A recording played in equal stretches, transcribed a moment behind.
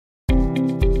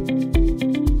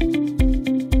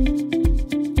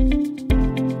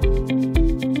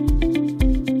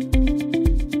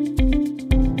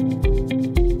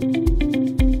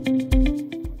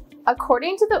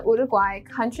According to the Uruguay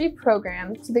Country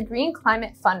Program to the Green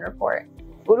Climate Fund report,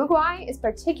 Uruguay is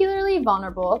particularly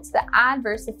vulnerable to the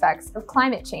adverse effects of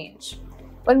climate change.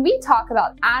 When we talk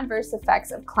about adverse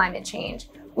effects of climate change,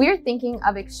 we are thinking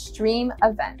of extreme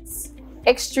events.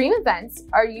 Extreme events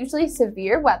are usually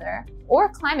severe weather or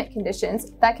climate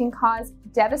conditions that can cause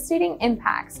devastating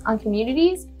impacts on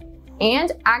communities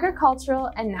and agricultural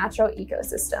and natural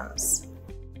ecosystems.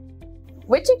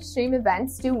 Which extreme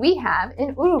events do we have in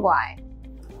Uruguay?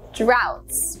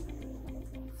 Droughts,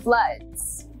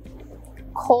 floods,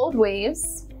 cold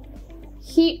waves,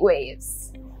 heat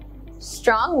waves,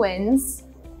 strong winds,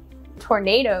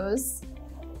 tornadoes,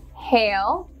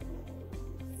 hail,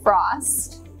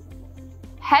 frost,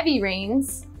 heavy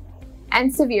rains,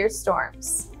 and severe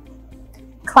storms.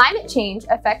 Climate change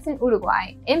effects in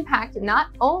Uruguay impact not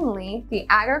only the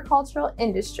agricultural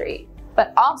industry,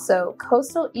 but also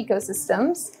coastal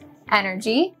ecosystems,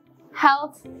 energy,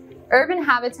 health, urban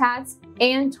habitats,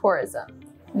 and tourism.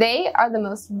 They are the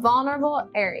most vulnerable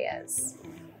areas.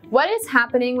 What is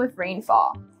happening with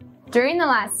rainfall? During the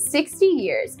last 60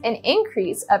 years, an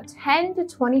increase of 10 to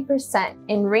 20%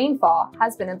 in rainfall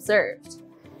has been observed.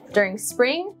 During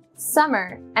spring,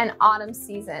 summer, and autumn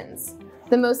seasons,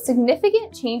 the most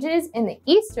significant changes in the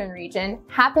eastern region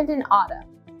happened in autumn,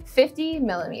 50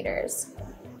 millimeters.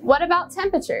 What about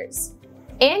temperatures?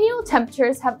 Annual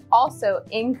temperatures have also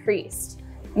increased.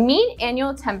 Mean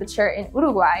annual temperature in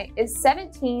Uruguay is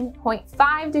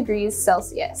 17.5 degrees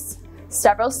Celsius.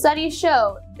 Several studies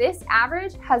show this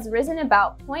average has risen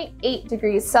about 0.8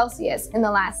 degrees Celsius in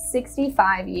the last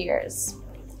 65 years.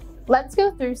 Let's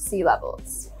go through sea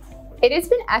levels. It has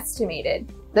been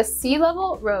estimated the sea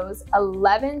level rose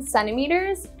 11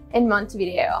 centimeters in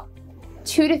Montevideo,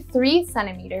 2 to 3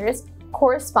 centimeters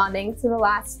corresponding to the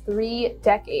last 3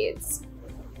 decades.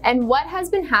 And what has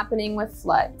been happening with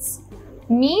floods?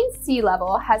 Mean sea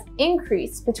level has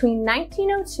increased between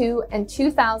 1902 and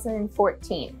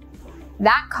 2014.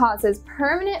 That causes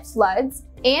permanent floods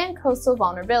and coastal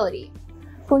vulnerability.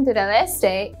 Punta del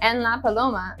Este and La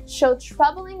Paloma show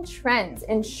troubling trends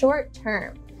in short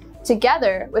term,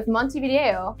 together with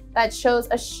Montevideo that shows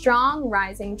a strong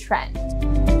rising trend.